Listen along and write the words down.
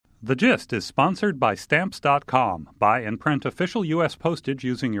The Gist is sponsored by Stamps.com. Buy and print official U.S. postage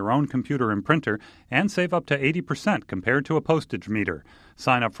using your own computer and printer and save up to 80% compared to a postage meter.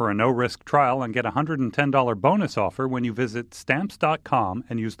 Sign up for a no-risk trial and get a $110 bonus offer when you visit Stamps.com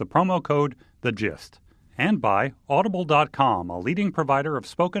and use the promo code THEGIST. And by Audible.com, a leading provider of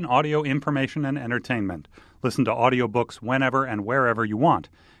spoken audio information and entertainment. Listen to audiobooks whenever and wherever you want.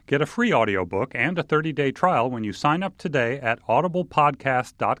 Get a free audiobook and a 30-day trial when you sign up today at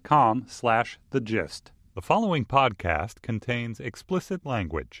audiblepodcast.com/thegist. The following podcast contains explicit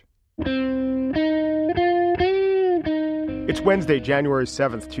language. It's Wednesday, January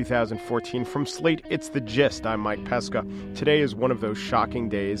 7th, 2014. From Slate, it's The Gist. I'm Mike Pesca. Today is one of those shocking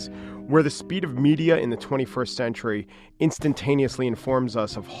days where the speed of media in the 21st century instantaneously informs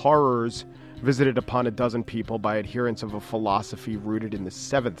us of horrors visited upon a dozen people by adherents of a philosophy rooted in the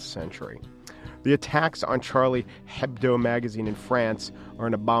 7th century. The attacks on Charlie Hebdo magazine in France are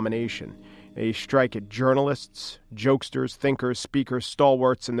an abomination. A strike at journalists, jokesters, thinkers, speakers,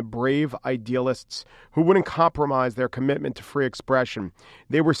 stalwarts, and the brave idealists who wouldn't compromise their commitment to free expression.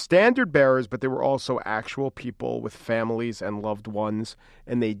 They were standard bearers, but they were also actual people with families and loved ones,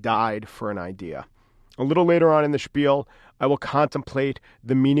 and they died for an idea. A little later on in the spiel, I will contemplate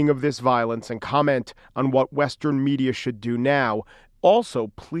the meaning of this violence and comment on what Western media should do now.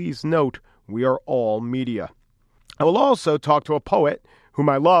 Also, please note, we are all media. I will also talk to a poet whom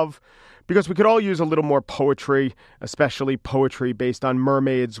I love, because we could all use a little more poetry, especially poetry based on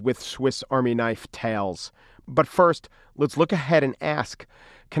mermaids with Swiss Army knife tails. But first, let's look ahead and ask,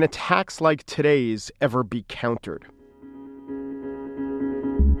 can attacks like today's ever be countered?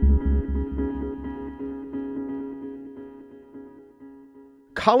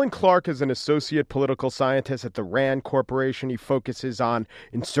 Colin Clark is an associate political scientist at the RAND Corporation. He focuses on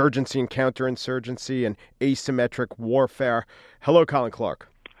insurgency and counterinsurgency and asymmetric warfare. Hello, Colin Clark.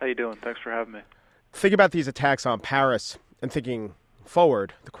 How you doing? Thanks for having me. Thinking about these attacks on Paris and thinking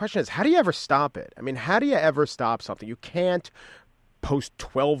forward, the question is, how do you ever stop it? I mean, how do you ever stop something? You can't post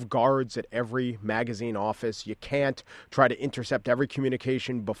 12 guards at every magazine office. You can't try to intercept every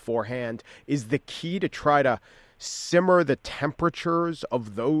communication beforehand. Is the key to try to simmer the temperatures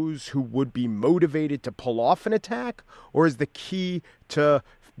of those who would be motivated to pull off an attack? Or is the key to,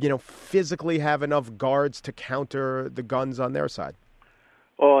 physically have enough guards to counter the guns on their side?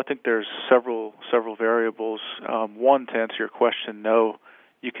 Well, I think there's several variables. One, to answer your question, no,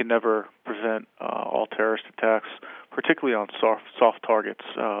 you can never prevent all terrorist attacks, particularly on soft targets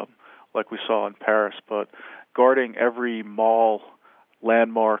like we saw in Paris. But guarding every mall,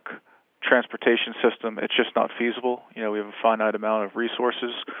 landmark, transportation system, it's just not feasible. We have a finite amount of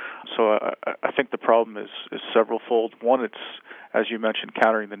resources. So I think the problem is several-fold. One, it's, as you mentioned,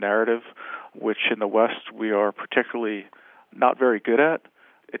 countering the narrative, which in the West we are particularly not very good at.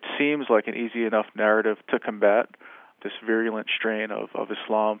 It seems like an easy enough narrative to combat this virulent strain of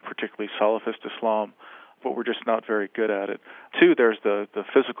Islam, particularly Salafist Islam, but we're just not very good at it. Two, there's the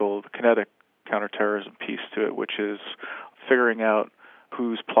physical, the kinetic counterterrorism piece to it, which is figuring out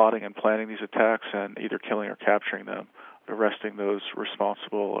who's plotting and planning these attacks and either killing or capturing them, arresting those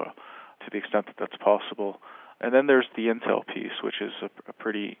responsible to the extent that that's possible. And then there's the intel piece, which is a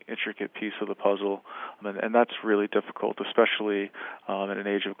pretty intricate piece of the puzzle, and that's really difficult, especially in an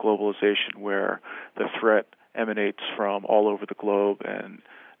age of globalization where the threat emanates from all over the globe and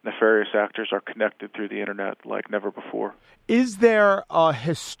nefarious actors are connected through the internet like never before. Is there a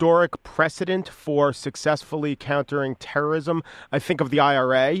historic precedent for successfully countering terrorism? I think of the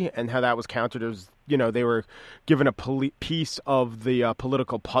IRA and how that was countered as, they were given a piece of the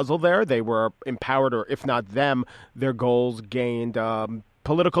political puzzle there. They were empowered, or if not them, their goals gained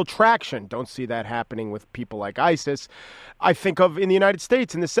political traction. Don't see that happening with people like ISIS. I think of in the United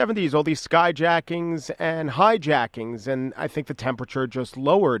States in the 70s, all these skyjackings and hijackings, and I think the temperature just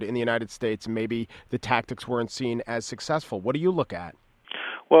lowered in the United States. Maybe the tactics weren't seen as successful. What do you look at?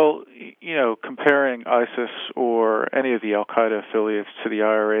 Well, comparing ISIS or any of the al-Qaeda affiliates to the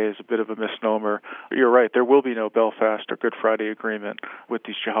IRA is a bit of a misnomer. You're right, there will be no Belfast or Good Friday Agreement with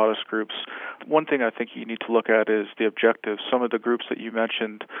these jihadist groups. One thing I think you need to look at is the objectives. Some of the groups that you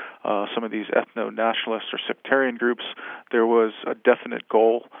mentioned, some of these ethno-nationalist or sectarian groups, there was a definite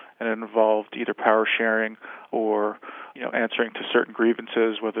goal, and it involved either power sharing or answering to certain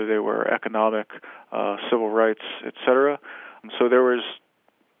grievances, whether they were economic, civil rights, etc. So there was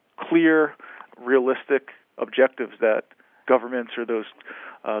clear, realistic objectives that governments or those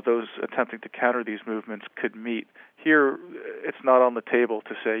attempting to counter these movements could meet. Here, it's not on the table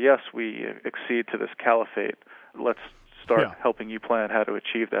to say, yes, we accede to this caliphate. Let's start helping you plan how to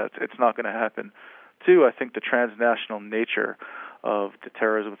achieve that. It's not going to happen. Two, I think the transnational nature of the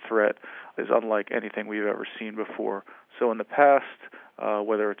terrorism threat is unlike anything we've ever seen before. So in the past,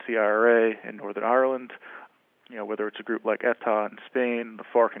 whether it's the IRA in Northern Ireland, whether it's a group like ETA in Spain, the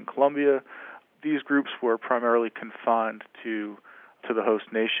FARC in Colombia, these groups were primarily confined to the host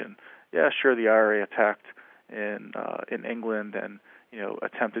nation. Yeah, sure, the IRA attacked in England and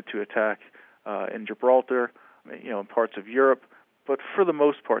attempted to attack in Gibraltar, in parts of Europe, but for the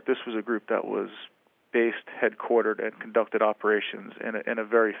most part, this was a group that was based, headquartered, and conducted operations in a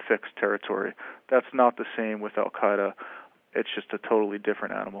very fixed territory. That's not the same with Al-Qaeda. It's just a totally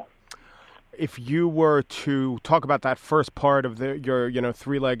different animal. If you were to talk about that first part of your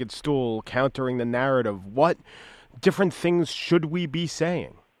three-legged stool, countering the narrative, what different things should we be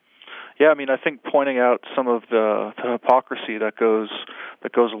saying? Yeah, I think pointing out some of the hypocrisy that goes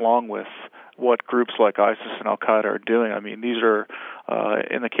along with what groups like ISIS and Al-Qaeda are doing. These are,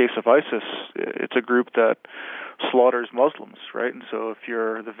 in the case of ISIS, it's a group that slaughters Muslims, right? And so if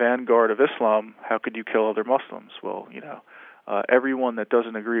you're the vanguard of Islam, how could you kill other Muslims? Well, everyone that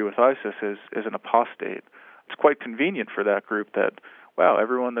doesn't agree with ISIS is an apostate. It's quite convenient for that group that, wow,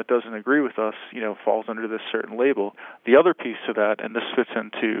 everyone that doesn't agree with us, falls under this certain label. The other piece to that, and this fits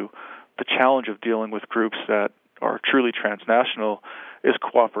into the challenge of dealing with groups that are truly transnational, is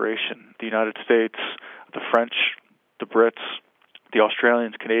cooperation. The United States, the French, the Brits, the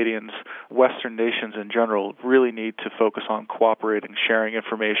Australians, Canadians, Western nations in general really need to focus on cooperating, sharing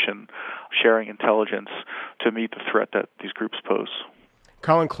information, sharing intelligence to meet the threat that these groups pose.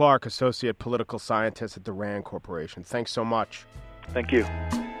 Colin Clark, Associate Political Scientist at the RAND Corporation. Thanks so much. Thank you.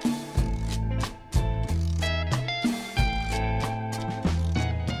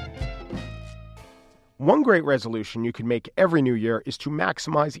 One great resolution you can make every new year is to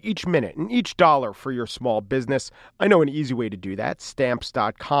maximize each minute and each dollar for your small business. I know an easy way to do that,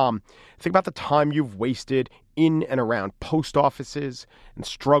 Stamps.com. Think about the time you've wasted in and around post offices and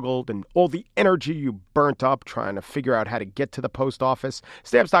struggled and all the energy you burnt up trying to figure out how to get to the post office.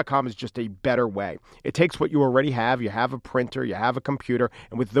 Stamps.com is just a better way. It takes what you already have. You have a printer, you have a computer,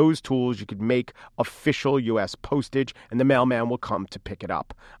 and with those tools, you could make official U.S. postage, and the mailman will come to pick it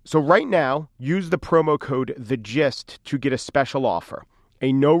up. So right now, use the promo code THEGIST to get a special offer.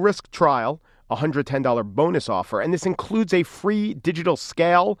 A no-risk trial, a $110 bonus offer, and this includes a free digital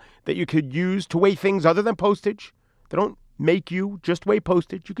scale that you could use to weigh things other than postage. They don't make you just weigh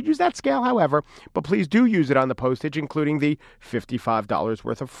postage. You could use that scale, however, but please do use it on the postage, including the $55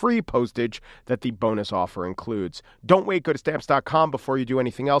 worth of free postage that the bonus offer includes. Don't wait. Go to Stamps.com before you do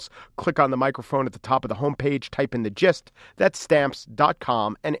anything else. Click on the microphone at the top of the homepage, type in the gist. That's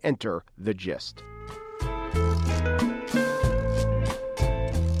Stamps.com and enter the gist.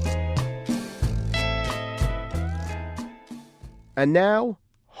 And now,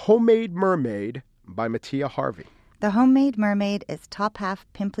 Homemade Mermaid by Mattia Harvey. The Homemade Mermaid is top half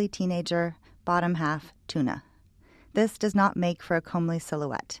pimply teenager, bottom half tuna. This does not make for a comely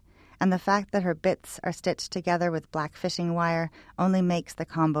silhouette, and the fact that her bits are stitched together with black fishing wire only makes the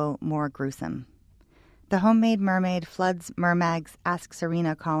combo more gruesome. The Homemade Mermaid floods Mermag's Ask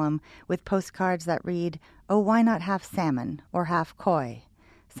Serena column with postcards that read, "Oh, why not half salmon or half koi?"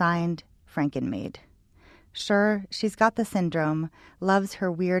 Signed, Frankenmaid. Sure, she's got the syndrome, loves her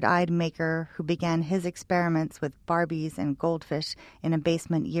weird-eyed maker who began his experiments with Barbies and goldfish in a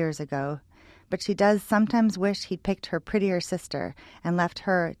basement years ago, but she does sometimes wish he'd picked her prettier sister and left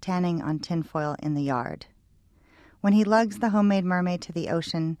her tanning on tinfoil in the yard. When he lugs the Homemade Mermaid to the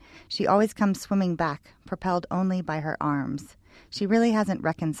ocean, she always comes swimming back, propelled only by her arms. She really hasn't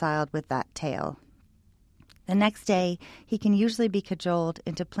reconciled with that tail. The next day, he can usually be cajoled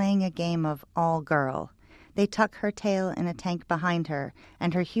into playing a game of all-girl. They tuck her tail in a tank behind her,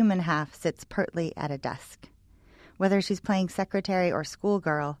 and her human half sits pertly at a desk. Whether she's playing secretary or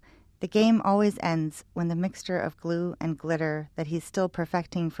schoolgirl, the game always ends when the mixture of glue and glitter that he's still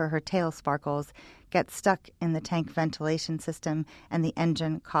perfecting for her tail sparkles gets stuck in the tank ventilation system and the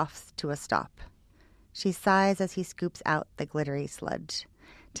engine coughs to a stop. She sighs as he scoops out the glittery sludge.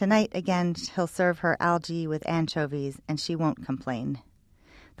 Tonight, again, he'll serve her algae with anchovies, and she won't complain.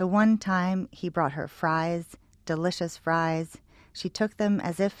 The one time he brought her fries, delicious fries, she took them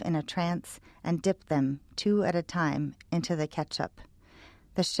as if in a trance and dipped them, 2 at a time, into the ketchup.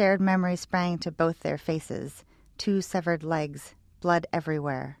 The shared memory sprang to both their faces, 2 severed legs, blood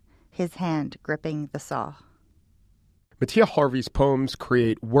everywhere, his hand gripping the saw. Mattia Harvey's poems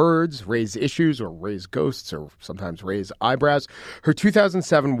create words, raise issues, or raise ghosts, or sometimes raise eyebrows. Her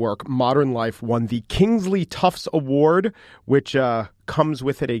 2007 work, Modern Life, won the Kingsley Tufts Award, which comes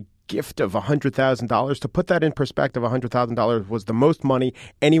with it a gift of $100,000. To put that in perspective, $100,000 was the most money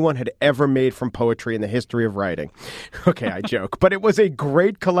anyone had ever made from poetry in the history of writing. Okay, I joke. But it was a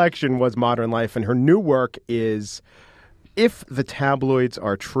great collection, was Modern Life, and her new work is If the Tabloids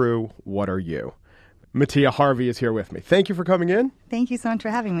Are True, What Are You? Mattia Harvey is here with me. Thank you for coming in. Thank you so much for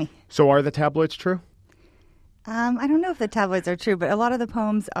having me. So are the tabloids true? I don't know if the tabloids are true, but a lot of the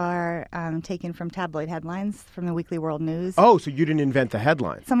poems are taken from tabloid headlines from the Weekly World News. Oh, so you didn't invent the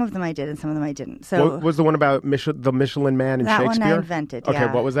headline. Some of them I did and some of them I didn't. So what was the one about the Michelin Man and that Shakespeare? That one I invented, Okay,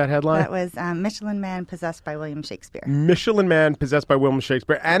 yeah. what was that headline? That was Michelin Man Possessed by William Shakespeare. Michelin Man Possessed by William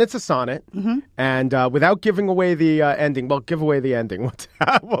Shakespeare. And it's a sonnet. Mm-hmm. And without giving away the ending, well, give away the ending.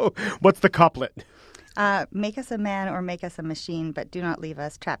 What's the couplet? Make us a man or make us a machine, but do not leave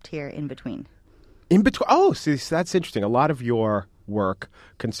us trapped here in between. In between. Oh, see, that's interesting. A lot of your work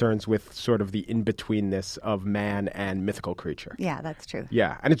concerns with sort of the in-betweenness of man and mythical creature. Yeah, that's true.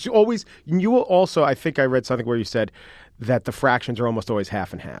 Yeah. And it's always, you will also, I think I read something where you said that the fractions are almost always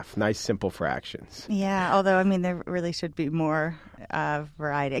half and half. Nice, simple fractions. Yeah, although, I mean, there really should be more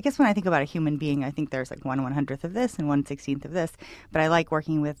variety. I guess when I think about a human being, I think there's like 1/100th of this and 1/16th of this. But I like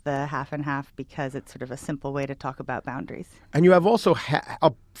working with the half and half because it's sort of a simple way to talk about boundaries. And you have also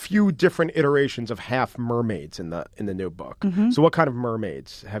a few different iterations of half mermaids in the new book. Mm-hmm. So what kind of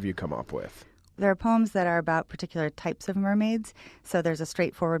mermaids have you come up with? There are poems that are about particular types of mermaids. So there's a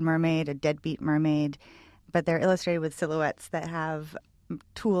straightforward mermaid, a deadbeat mermaid, but they're illustrated with silhouettes that have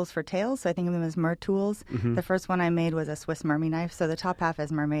tools for tails. So I think of them as mer-tools. Mm-hmm. The first one I made was a Swiss Army knife. So the top half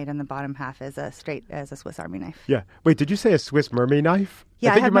is mermaid and the bottom half is a Swiss Army knife. Yeah. Wait, did you say a Swiss Army knife?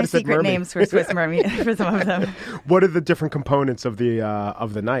 Yeah, I have my secret names for Swiss Army for some of them. What are the different components of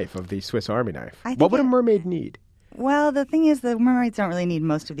the knife, of the Swiss Army knife? What would a mermaid need? Well, the thing is, the mermaids don't really need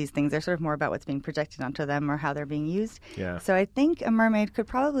most of these things. They're sort of more about what's being projected onto them or how they're being used. Yeah. So I think a mermaid could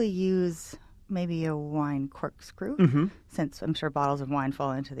probably use maybe a wine corkscrew, mm-hmm. since I'm sure bottles of wine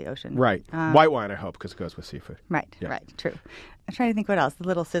fall into the ocean. Right. White wine, I hope, because it goes with seafood. Right, right, true. I'm trying to think what else. The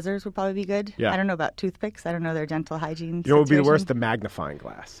little scissors would probably be good. Yeah. I don't know about toothpicks. I don't know their dental hygiene. You know what would be the worst? The magnifying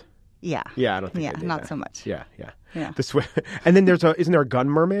glass. Yeah. Yeah, I don't think not that. so much. Yeah. And then isn't there a gun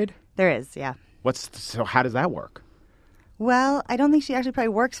mermaid? There is, yeah. So how does that work? Well, I don't think she actually probably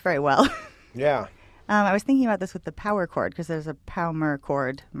works very well. Yeah. I was thinking about this with the power cord, because there's a power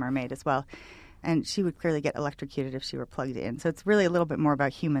cord mermaid as well. And she would clearly get electrocuted if she were plugged in. So it's really a little bit more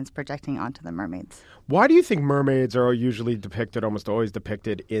about humans projecting onto the mermaids. Why do you think mermaids are usually depicted, almost always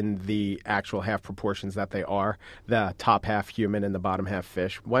depicted, in the actual half proportions that they are? The top half human and the bottom half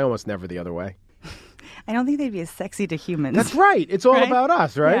fish. Why almost never the other way? I don't think they'd be as sexy to humans. That's right. It's all about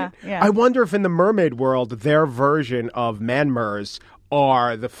us, right? Yeah. I wonder if in the mermaid world, their version of man-mers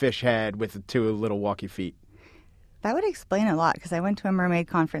are the fish head with the two little walkie feet. That would explain a lot, because I went to a mermaid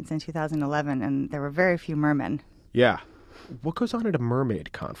conference in 2011, and there were very few mermen. Yeah. What goes on at a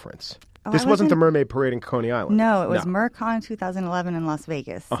mermaid conference? Oh, This wasn't the mermaid parade in Coney Island. No, it was MerCon 2011 in Las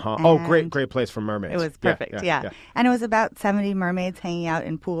Vegas. Uh-huh. Oh, great place for mermaids. It was perfect, yeah. And it was about 70 mermaids hanging out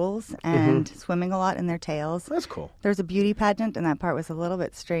in pools and swimming a lot in their tails. That's cool. There was a beauty pageant, and that part was a little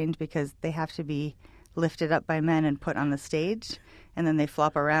bit strange because they have to be lifted up by men and put on the stage, and then they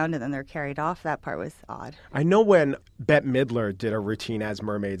flop around and then they're carried off. That part was odd. I know when Bette Midler did a routine as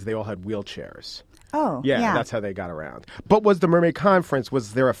mermaids, they all had wheelchairs. Oh, yeah. That's how they got around. But was the mermaid conference,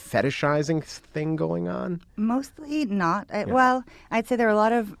 was there a fetishizing thing going on? Mostly not. Well, I'd say there were a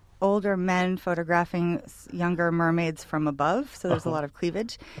lot of older men photographing younger mermaids from above, so there's a lot of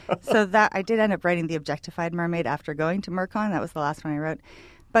cleavage. So that I did end up writing The Objectified Mermaid after going to MerCon. That was the last one I wrote.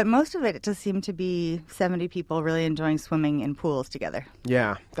 But most of it just seemed to be 70 people really enjoying swimming in pools together.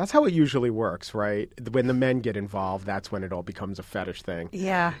 Yeah, that's how it usually works, right? When the men get involved, that's when it all becomes a fetish thing.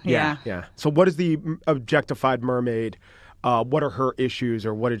 Yeah. So what is the objectified mermaid? What are her issues,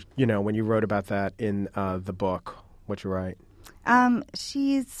 or what did when you wrote about that in the book? What'd you write?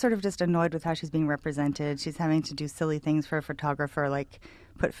 She's sort of just annoyed with how she's being represented. She's having to do silly things for a photographer, like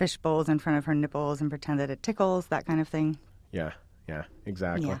put fish bowls in front of her nipples and pretend that it tickles, that kind of thing. Yeah,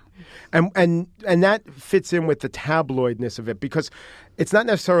 exactly. Yeah. And that fits in with the tabloidness of it, because it's not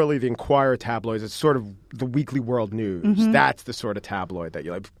necessarily the Inquirer tabloids. It's sort of the Weekly World News. Mm-hmm. That's the sort of tabloid that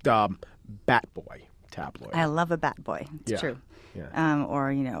you like. Bat Boy tabloid. I love a Bat Boy. It's true. Yeah.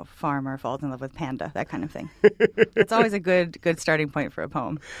 Or, farmer falls in love with panda, that kind of thing. It's always a good starting point for a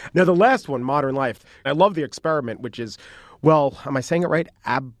poem. Now, the last one, Modern Life, I love the experiment, which is, well, am I saying it right?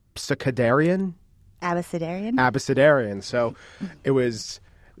 Abecedarian? Abecedarian. So it was,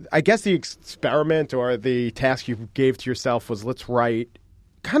 I guess the experiment or the task you gave to yourself was, let's write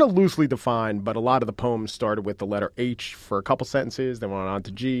kind of loosely defined, but a lot of the poems started with the letter H for a couple sentences, then went on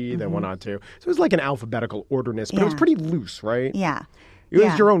to G, then went on to... So it was like an alphabetical orderness, but it was pretty loose, right? Yeah. It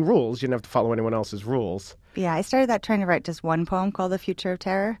was your own rules. You didn't have to follow anyone else's rules. Yeah, I started that trying to write just one poem called The Future of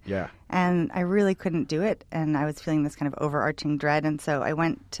Terror. Yeah. And I really couldn't do it, and I was feeling this kind of overarching dread, and so I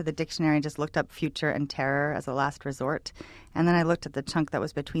went to the dictionary and just looked up future and terror as a last resort. And then I looked at the chunk that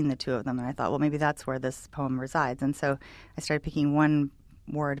was between the two of them, and I thought, well, maybe that's where this poem resides. And so I started picking one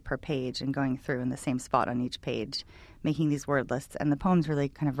word per page and going through in the same spot on each page, making these word lists, and the poems really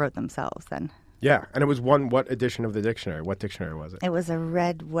kind of wrote themselves then. Yeah, and it was what edition of the dictionary? What dictionary was it? It was a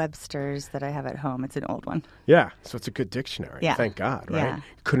red Webster's that I have at home. It's an old one. Yeah, so it's a good dictionary. Yeah. Thank God, right? Yeah. You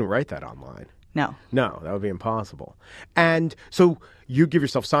couldn't write that online. No, that would be impossible. And so you give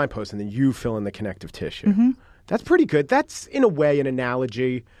yourself signposts and then you fill in the connective tissue. That's pretty good. That's, in a way, an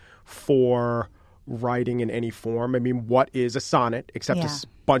analogy for writing in any form. I mean, what is a sonnet except a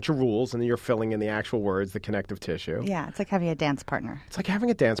bunch of rules, and then you're filling in the actual words, the connective tissue. Yeah, it's like having a dance partner. It's like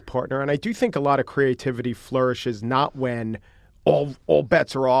having a dance partner, and I do think a lot of creativity flourishes not when all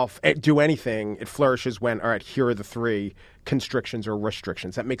bets are off, do anything. It flourishes when, all right, here are the three constrictions or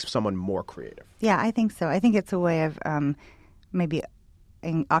restrictions. That makes someone more creative. Yeah, I think so. I think it's a way of maybe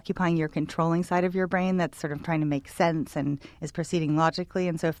occupying your controlling side of your brain that's sort of trying to make sense and is proceeding logically.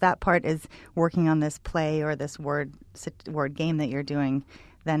 And so if that part is working on this play or this word game that you're doing,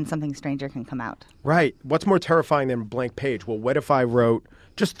 then something stranger can come out. Right. What's more terrifying than a blank page? Well, what if I wrote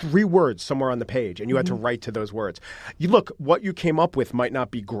just 3 words somewhere on the page and you had to write to those words? What you came up with might not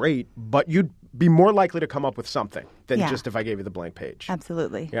be great, but you'd be more likely to come up with something than just if I gave you the blank page.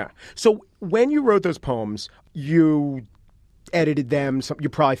 Absolutely. Yeah. So when you wrote those poems, you edited them. You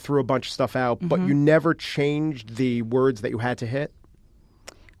probably threw a bunch of stuff out, but you never changed the words that you had to hit?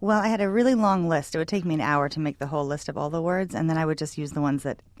 Well, I had a really long list. It would take me an hour to make the whole list of all the words, and then I would just use the ones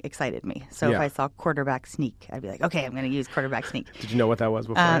that excited me. So if I saw quarterback sneak, I'd be like, okay, I'm going to use quarterback sneak. Did you know what that was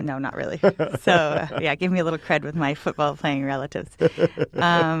before? No, not really. So, give me a little cred with my football-playing relatives.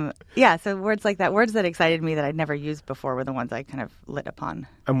 So words like that, words that excited me that I'd never used before were the ones I kind of lit upon.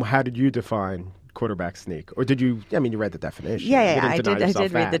 And how did you define quarterback sneak? Or did you, you read the definition. I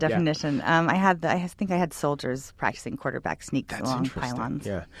did read the definition. Yeah. I think I had soldiers practicing quarterback sneaks along pylons.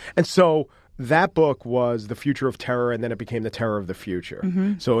 Yeah. And so that book was The Future of Terror, and then it became The Terror of the Future.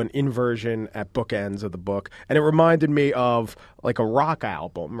 So an inversion at bookends of the book. And it reminded me of like a rock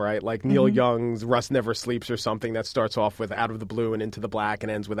album, right? Like Neil Young's Rust Never Sleeps or something that starts off with Out of the Blue and Into the Black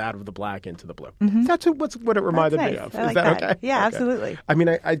and ends with Out of the Black into the Blue. That's what it reminded me of. Is that okay? Yeah, okay. Absolutely. I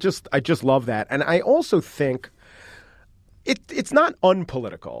mean, I just love that. And I also think it's not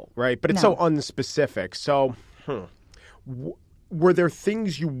unpolitical, right? But it's so unspecific. So were there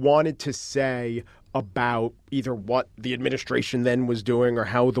things you wanted to say about either what the administration then was doing or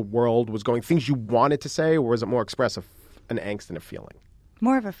how the world was going, things you wanted to say, or was it more expressive, an angst and a feeling?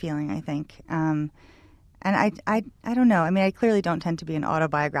 More of a feeling, I think. And I don't know. I mean, I clearly don't tend to be an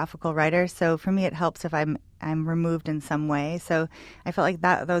autobiographical writer, so for me it helps if I'm removed in some way. So I felt like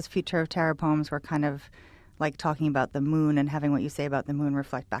those Future of Terror poems were kind of like talking about the moon and having what you say about the moon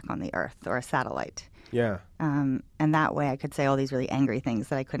reflect back on the earth or a satellite. Yeah. And that way I could say all these really angry things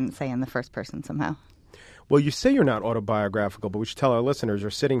that I couldn't say in the first person somehow. Well, you say you're not autobiographical, but we should tell our listeners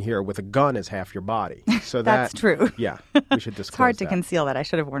you're sitting here with a gun as half your body. So That's true. Yeah, we should disclose It's hard to that. conceal that. I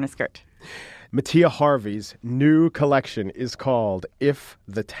should have worn a skirt. Mattia Harvey's new collection is called If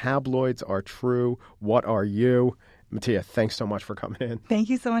the Tabloids Are True, What Are You? Mattia, thanks so much for coming in. Thank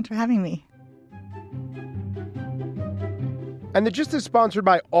you so much for having me. And The Gist is sponsored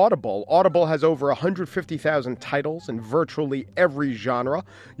by Audible. Audible has over 150,000 titles in virtually every genre.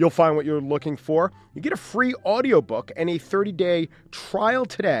 You'll find what you're looking for. You get a free audiobook and a 30-day trial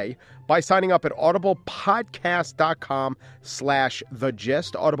today by signing up at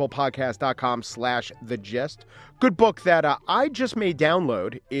audiblepodcast.com/thegist, audiblepodcast.com/thegist. Good book that I just may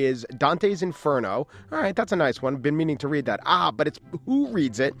download is Dante's Inferno. All right, that's a nice one. Been meaning to read that. But it's who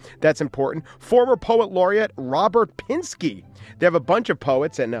reads it. That's important. Former poet laureate Robert Pinsky. They have a bunch of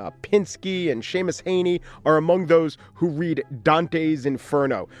poets, and Pinsky and Seamus Heaney are among those who read Dante's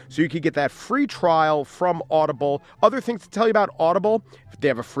Inferno. So you can get that free trial from Audible. Other things to tell you about Audible: they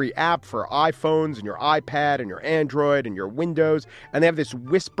have a free app for iPhones and your iPad and your Android and your Windows. And they have this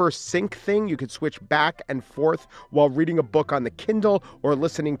Whisper Sync thing. You could switch back and forth while reading a book on the Kindle or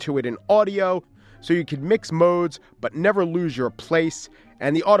listening to it in audio. So you can mix modes but never lose your place.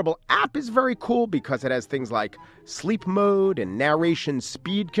 And the Audible app is very cool because it has things like sleep mode and narration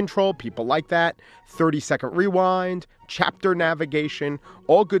speed control. People like that. 30-second rewind, chapter navigation,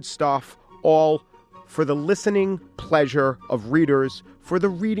 all good stuff, all for the listening pleasure of readers, for the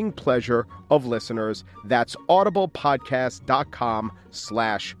reading pleasure of listeners. That's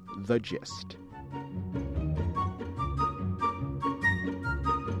audiblepodcast.com/thegist.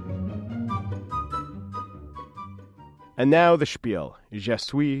 And now the spiel. Je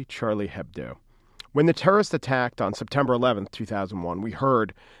suis Charlie Hebdo. When the terrorists attacked on September 11th, 2001, we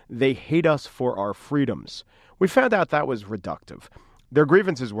heard they hate us for our freedoms. We found out that was reductive. Their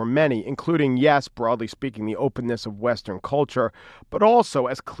grievances were many, including, yes, broadly speaking, the openness of Western culture, but also,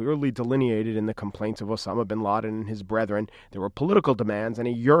 as clearly delineated in the complaints of Osama bin Laden and his brethren, there were political demands and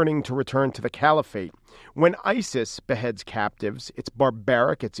a yearning to return to the caliphate. When ISIS beheads captives, it's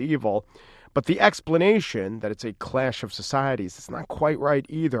barbaric, it's evil, but the explanation that it's a clash of societies is not quite right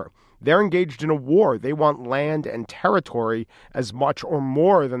either. They're engaged in a war. They want land and territory as much or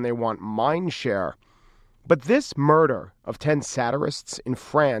more than they want mind share. But this murder of 10 satirists in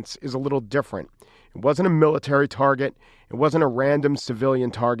France is a little different. It wasn't a military target. It wasn't a random civilian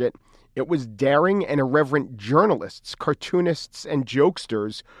target. It was daring and irreverent journalists, cartoonists, and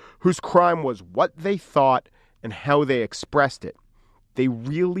jokesters whose crime was what they thought and how they expressed it. They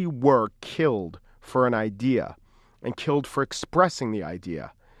really were killed for an idea and killed for expressing the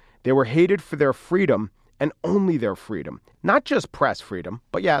idea. They were hated for their freedom and only their freedom. Not just press freedom,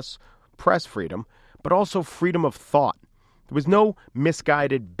 but yes, press freedom, but also freedom of thought. There was no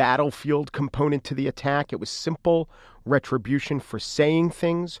misguided battlefield component to the attack. It was simple retribution for saying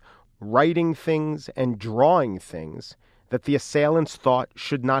things, writing things, and drawing things that the assailants thought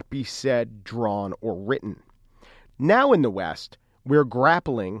should not be said, drawn, or written. Now in the West, we're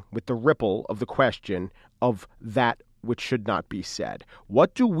grappling with the ripple of the question of that which should not be said.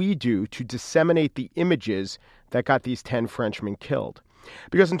 What do we do to disseminate the images that got these 10 Frenchmen killed?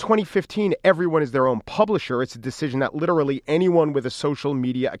 Because in 2015, everyone is their own publisher. It's a decision that literally anyone with a social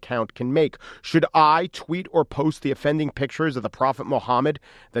media account can make. Should I tweet or post the offending pictures of the Prophet Muhammad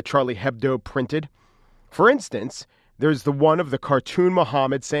that Charlie Hebdo printed? For instance, there's the one of the cartoon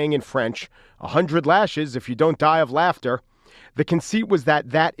Muhammad saying in French, 100 lashes if you don't die of laughter. The conceit was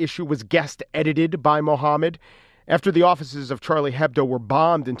that that issue was guest edited by Muhammad. After the offices of Charlie Hebdo were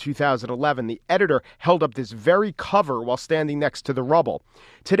bombed in 2011, the editor held up this very cover while standing next to the rubble.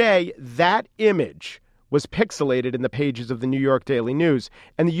 Today, that image was pixelated in the pages of the New York Daily News,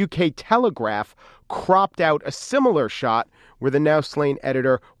 and the UK Telegraph cropped out a similar shot where the now slain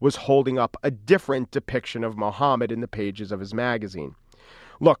editor was holding up a different depiction of Muhammad in the pages of his magazine.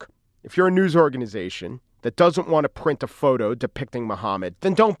 Look, if you're a news organization that doesn't want to print a photo depicting Muhammad,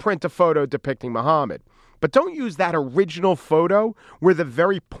 then don't print a photo depicting Muhammad. But don't use that original photo where the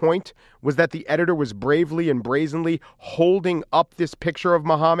very point was that the editor was bravely and brazenly holding up this picture of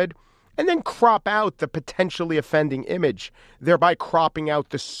Muhammad, and then crop out the potentially offending image, thereby cropping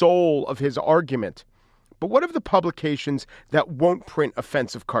out the soul of his argument. But what of the publications that won't print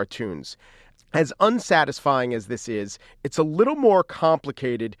offensive cartoons? As unsatisfying as this is, it's a little more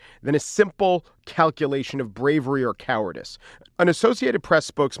complicated than a simple calculation of bravery or cowardice. An Associated Press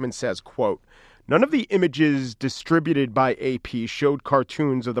spokesman says, quote, "None of the images distributed by AP showed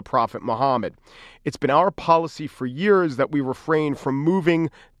cartoons of the Prophet Muhammad. It's been our policy for years that we refrain from moving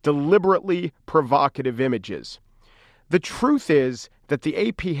deliberately provocative images." The truth is that the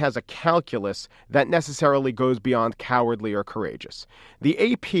AP has a calculus that necessarily goes beyond cowardly or courageous. The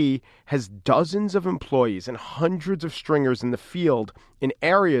AP has dozens of employees and hundreds of stringers in the field in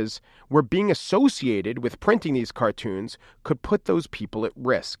areas where being associated with printing these cartoons could put those people at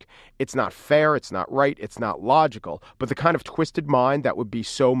risk. It's not fair, it's not right, it's not logical, but the kind of twisted mind that would be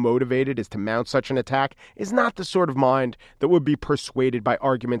so motivated as to mount such an attack is not the sort of mind that would be persuaded by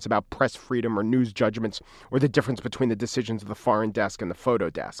arguments about press freedom or news judgments or the difference between the decisions of the foreign desk and the photo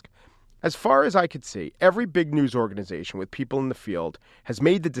desk. As far as I could see, every big news organization with people in the field has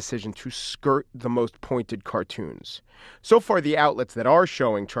made the decision to skirt the most pointed cartoons. So far, the outlets that are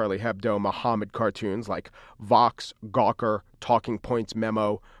showing Charlie Hebdo Muhammad cartoons like Vox, Gawker, Talking Points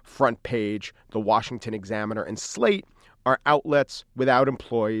Memo, Front Page, The Washington Examiner, and Slate are outlets without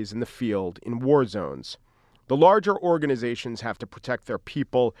employees in the field in war zones. The larger organizations have to protect their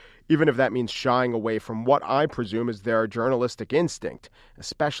people, even if that means shying away from what I presume is their journalistic instinct,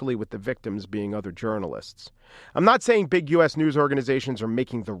 especially with the victims being other journalists. I'm not saying big U.S. news organizations are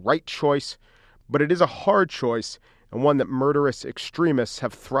making the right choice, but it is a hard choice and one that murderous extremists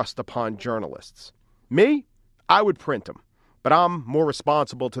have thrust upon journalists. Me? I would print them, but I'm more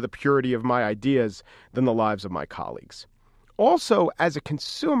responsible to the purity of my ideas than the lives of my colleagues. Also, as a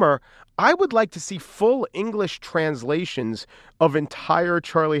consumer, I would like to see full English translations of entire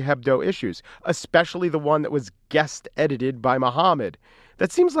Charlie Hebdo issues, especially the one that was guest edited by Muhammad.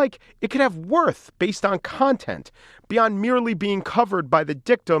 that seems like it could have worth based on content, beyond merely being covered by the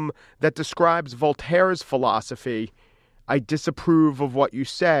dictum that describes Voltaire's philosophy: I disapprove of what you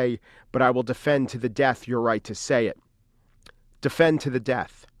say, but I will defend to the death your right to say it. Defend to the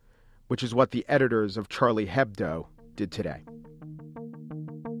death, which is what the editors of Charlie Hebdo did today.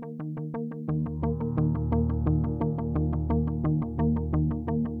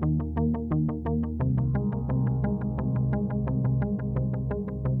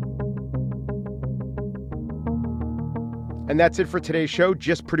 And that's it for today's show.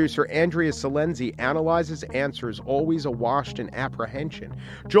 Gist producer Andrea Salenzi analyzes answers always awashed in apprehension.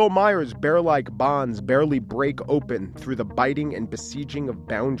 Joel Myers' bear-like bonds barely break open through the biting and besieging of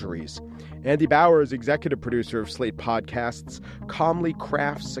boundaries. Andy Bowers, executive producer of Slate Podcasts, calmly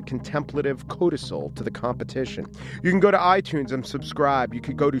crafts a contemplative codicil to the competition. You can go to iTunes and subscribe. You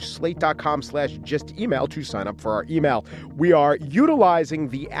could go to slate.com/gist email to sign up for our email. We are utilizing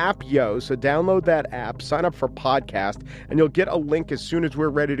the app Yo, so download that app, sign up for podcast, and you'll get a link as soon as we're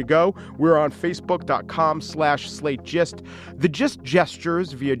ready to go. We're on facebook.com/slategist. The Gist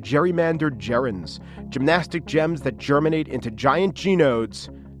gestures via gerrymandered gerunds, gymnastic gems that germinate into giant genodes,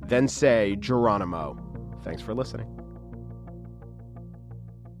 then say Geronimo. Thanks for listening.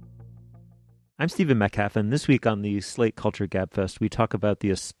 I'm Stephen Metcalf, and this week on the Slate Culture Gabfest, we talk about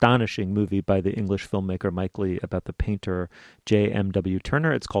the astonishing movie by the English filmmaker Mike Leigh about the painter J.M.W.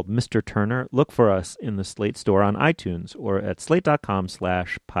 Turner. It's called Mr. Turner. Look for us in the Slate store on iTunes or at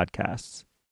slate.com/podcasts.